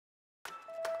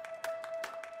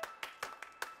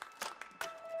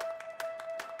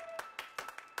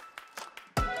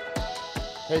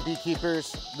Hey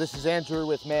beekeepers, this is Andrew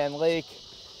with Mann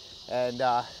and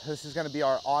this is going to be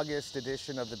our August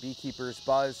edition of the Beekeepers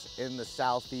Buzz in the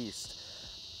Southeast.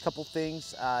 A couple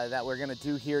things that we're going to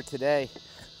do here today.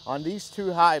 On these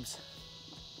two hives,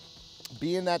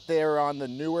 being that they're on the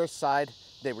newer side,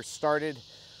 they were started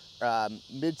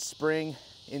mid-spring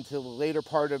into the later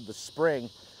part of the spring,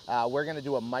 we're going to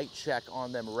do a mite check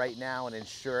on them right now and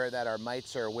ensure that our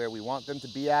mites are where we want them to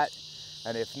be at,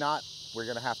 and if not, we're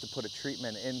going to have to put a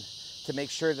treatment in to make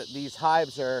sure that these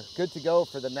hives are good to go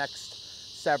for the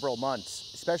next several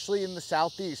months. Especially in the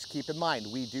Southeast, keep in mind,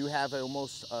 we do have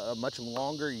almost a much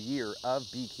longer year of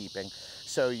beekeeping.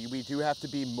 So we do have to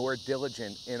be more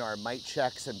diligent in our mite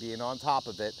checks and being on top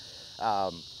of it.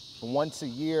 Once a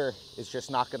year is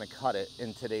just not going to cut it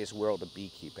in today's world of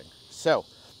beekeeping. So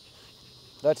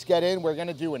let's get in. We're going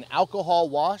to do an alcohol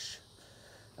wash.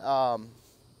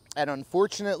 And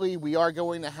unfortunately, we are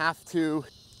going to have to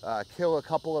kill a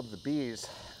couple of the bees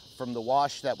from the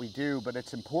wash that we do, but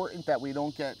it's important that we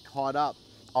don't get caught up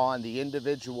on the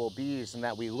individual bees and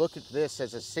that we look at this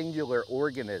as a singular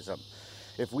organism.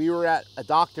 If we were at a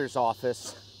doctor's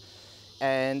office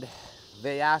and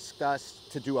they asked us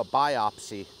to do a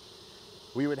biopsy,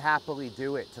 we would happily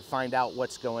do it to find out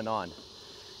what's going on.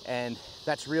 And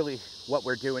that's really what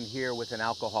we're doing here with an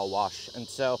alcohol wash. And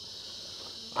so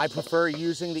I prefer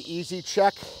using the easy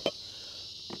check.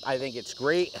 I think it's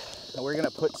great. And we're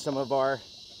gonna put some of our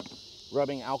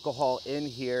rubbing alcohol in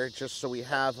here just so we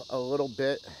have a little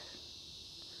bit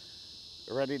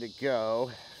ready to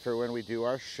go for when we do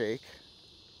our shake.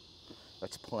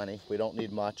 That's plenty, we don't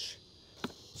need much.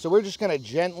 So we're just gonna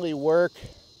gently work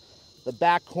the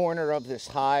back corner of this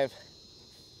hive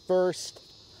first.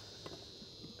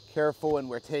 Careful when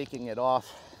we're taking it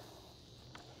off.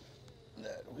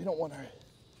 We don't want to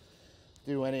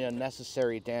do any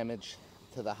unnecessary damage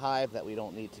to the hive that we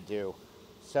don't need to do.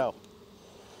 So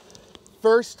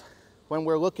first, when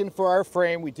we're looking for our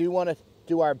frame, we do want to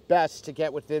do our best to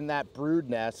get within that brood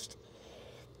nest,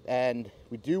 and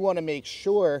we do want to make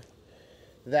sure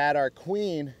that our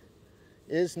queen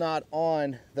is not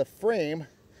on the frame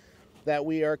that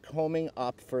we are combing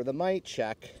up for the mite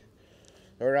check,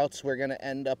 or else we're going to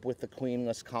end up with the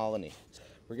queenless colony.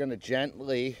 We're going to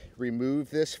gently remove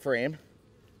this frame.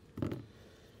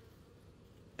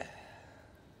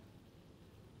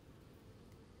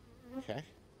 Okay,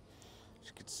 as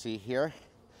you can see here,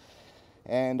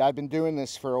 and I've been doing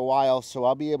this for a while, so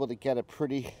I'll be able to get a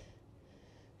pretty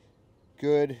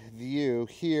good view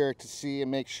here to see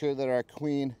and make sure that our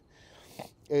queen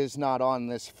is not on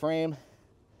this frame,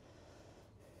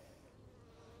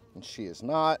 and she is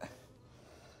not.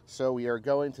 So we are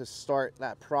going to start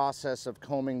that process of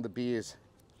combing the bees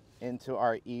into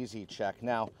our easy check.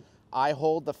 Now, I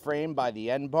hold the frame by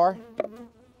the end bar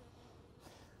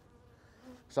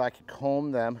so I can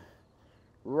comb them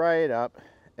right up,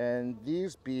 and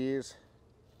these bees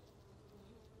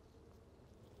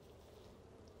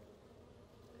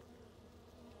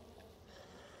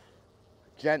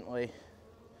gently,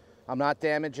 I'm not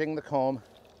damaging the comb.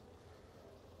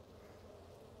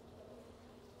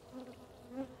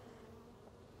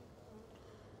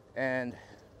 And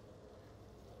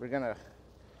we're gonna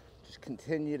just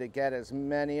continue to get as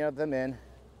many of them in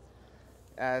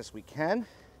as we can.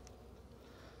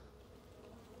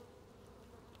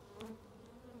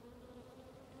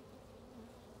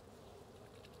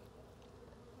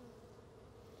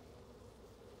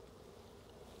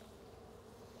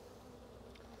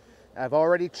 I've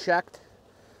already checked.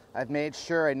 I've made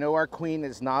sure I know our queen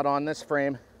is not on this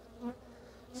frame,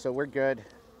 so we're good.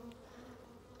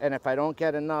 And if I don't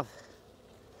get enough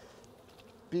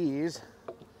bees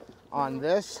on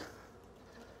this,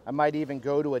 I might even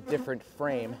go to a different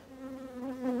frame.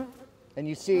 And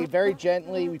you see, very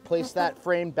gently, we place that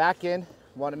frame back in.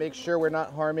 We want to make sure we're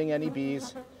not harming any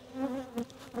bees.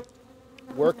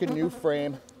 Work a new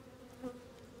frame.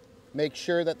 Make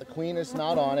sure that the queen is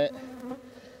not on it.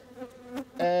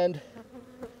 And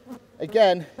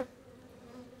again,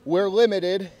 we're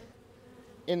limited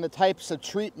in the types of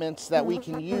treatments that we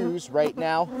can use right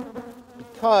now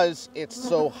because it's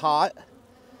so hot.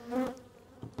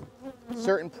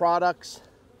 Certain products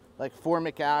like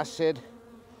formic acid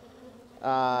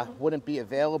wouldn't be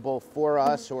available for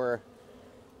us or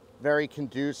very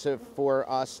conducive for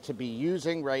us to be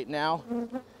using right now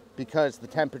because the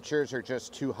temperatures are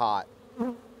just too hot.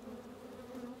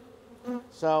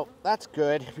 So that's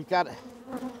good. We've got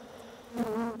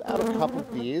about a couple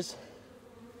bees.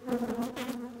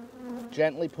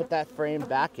 Gently put that frame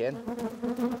back in.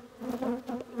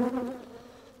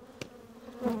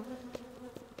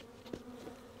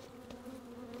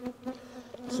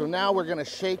 So now we're going to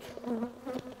shake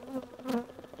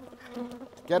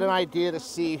get an idea to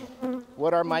see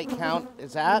what our mite count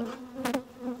is at.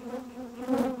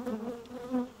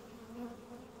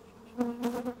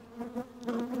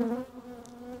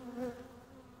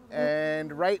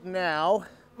 And right now,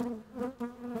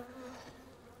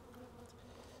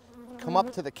 come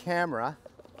up to the camera,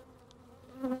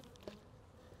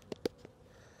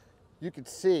 you can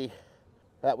see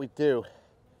that we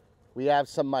have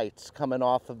some mites coming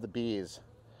off of the bees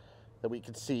that we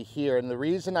can see here. And the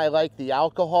reason I like the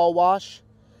alcohol wash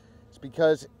is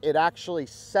because it actually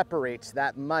separates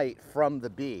that mite from the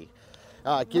bee.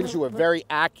 It gives you a very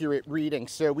accurate reading.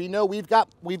 So we know we've got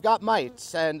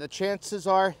mites, and the chances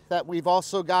are that we've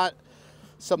also got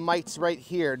some mites right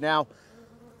here. Now,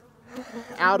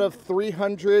 out of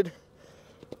 300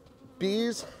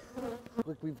 bees,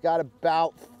 we've got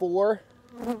about 4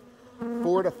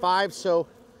 to 5. So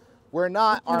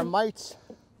our mites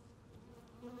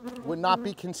would not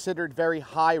be considered very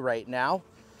high right now.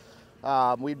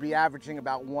 We'd be averaging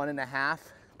about 1.5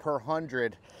 per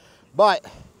 100. But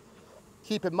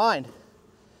keep in mind,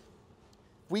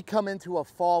 if we come into a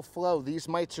fall flow, these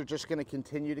mites are just going to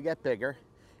continue to get bigger.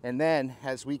 And then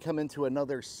as we come into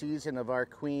another season of our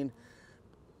queen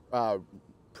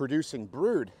producing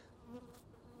brood,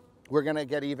 we're going to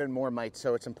get even more mites.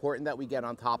 So it's important that we get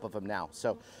on top of them now.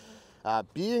 So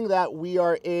being that we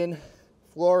are in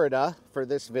Florida for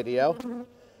this video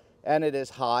and it is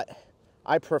hot,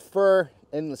 I prefer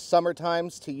in the summer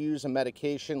times to use a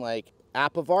medication like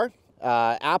Apivar.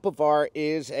 Apivar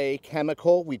is a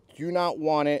chemical. We do not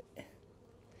want it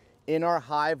in our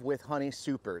hive with honey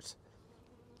supers.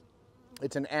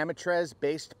 It's an Ametrez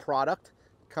based product.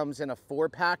 Comes in a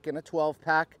 4-pack and a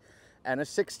 12-pack and a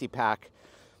 60-pack.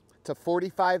 It's a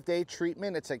 45-day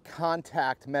treatment. It's a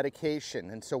contact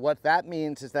medication. And so what that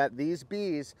means is that these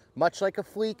bees, much like a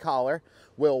flea collar,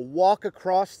 will walk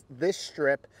across this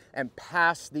strip and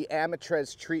pass the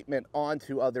Ametrez treatment on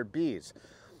to other bees.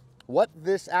 What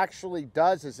this actually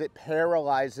does is it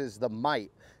paralyzes the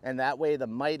mite, and that way the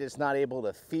mite is not able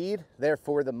to feed,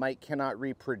 therefore the mite cannot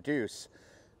reproduce.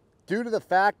 Due to the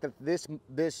fact that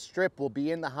this strip will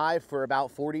be in the hive for about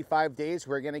 45 days,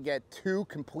 we're going to get 2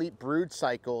 complete brood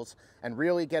cycles and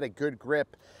really get a good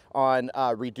grip on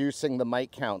reducing the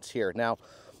mite counts here. Now,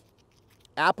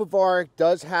 Apivar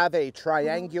does have a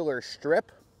triangular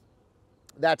strip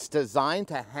that's designed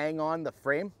to hang on the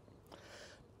frame.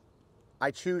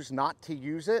 I choose not to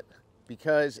use it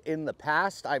because in the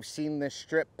past I've seen this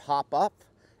strip pop up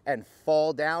and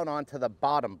fall down onto the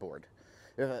bottom board.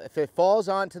 If it falls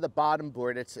onto the bottom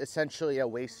board, it's essentially a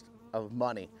waste of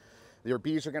money. Your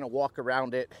bees are going to walk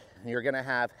around it and you're going to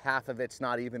have half of it's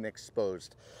not even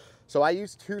exposed. So I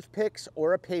use toothpicks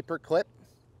or a paper clip.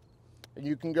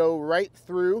 You can go right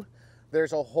through.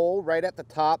 There's a hole right at the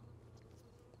top.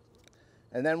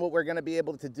 And then what we're going to be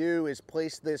able to do is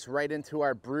place this right into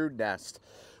our brood nest.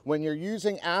 When you're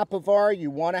using Apivar,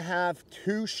 you want to have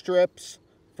 2 strips,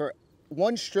 for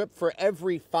 1 strip for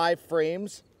every 5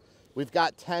 frames. We've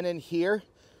got 10 in here.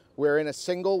 We're in a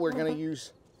single, we're going to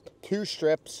use 2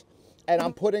 strips, and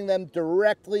I'm putting them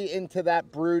directly into that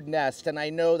brood nest, and I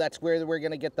know that's where we're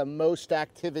going to get the most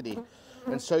activity.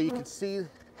 And so you can see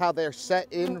how they're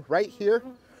set in right here.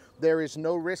 There is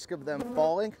no risk of them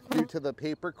falling due to the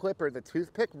paper clip or the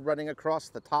toothpick running across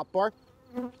the top bar.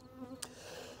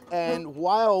 And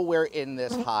while we're in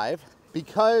this hive,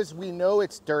 because we know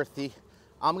it's dirty,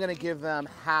 I'm going to give them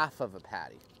half of a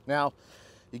patty. Now,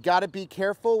 you got to be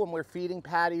careful when we're feeding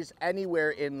patties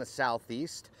anywhere in the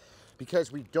southeast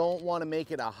because we don't want to make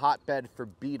it a hotbed for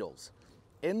beetles.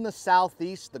 In the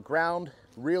southeast, the ground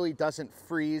really doesn't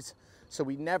freeze, so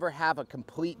we never have a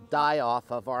complete die-off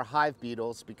of our hive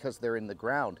beetles because they're in the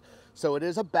ground. So it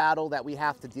is a battle that we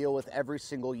have to deal with every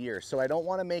single year. So I don't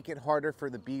want to make it harder for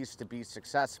the bees to be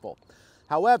successful.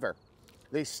 However,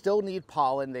 they still need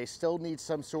pollen, they still need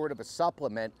some sort of a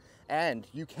supplement, and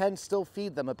you can still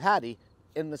feed them a patty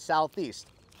in the southeast.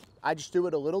 I just do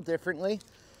it a little differently.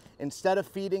 Instead of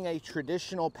feeding a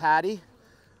traditional patty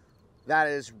that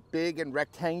is big and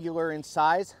rectangular in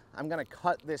size, I'm going to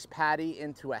cut this patty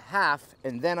into a half,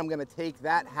 and then I'm going to take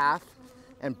that half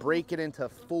and break it into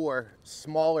 4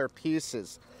 smaller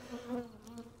pieces.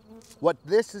 What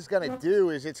this is going to do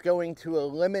is it's going to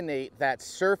eliminate that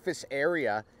surface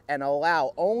area and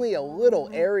allow only a little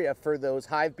area for those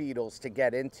hive beetles to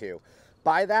get into.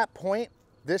 By that point,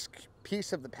 this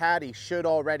piece of the patty should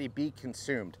already be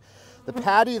consumed. The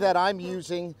patty that I'm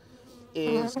using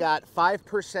is got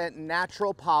 5%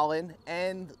 natural pollen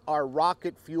and our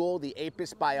rocket fuel, the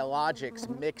Apis Biologics,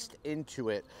 mixed into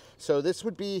it. So this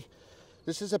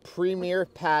is a premier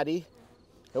patty.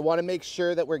 I want to make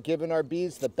sure that we're giving our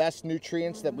bees the best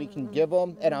nutrients that we can give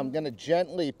them, and I'm going to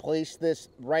gently place this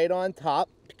right on top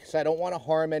because I don't want to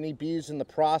harm any bees in the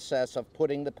process of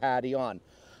putting the patty on.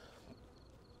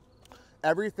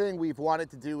 Everything we've wanted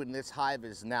to do in this hive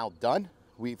is now done.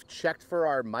 We've checked for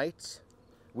our mites.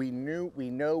 We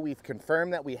know we've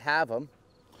confirmed that we have them.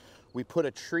 We put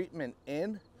a treatment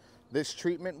in. This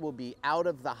treatment will be out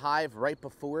of the hive right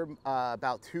before,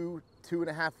 about two and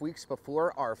a half weeks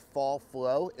before our fall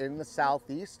flow in the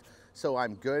southeast. So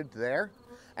I'm good there.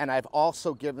 And I've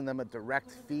also given them a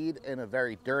direct feed in a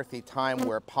very dearthy time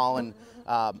where pollen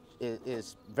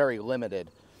is very limited.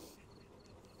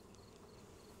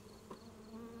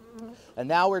 And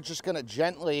now we're just gonna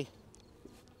gently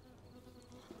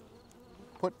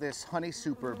put this honey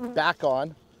super back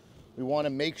on. We wanna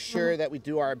make sure that we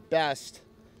do our best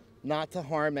not to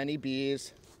harm any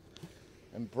bees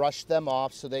and brush them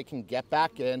off so they can get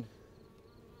back in.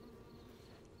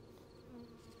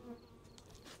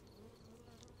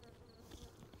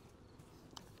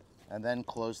 And then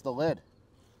close the lid.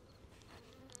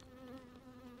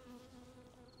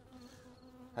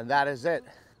 And that is it.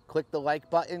 Click the like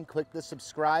button, click the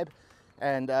subscribe,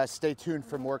 and stay tuned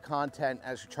for more content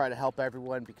as we try to help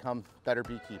everyone become better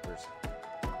beekeepers.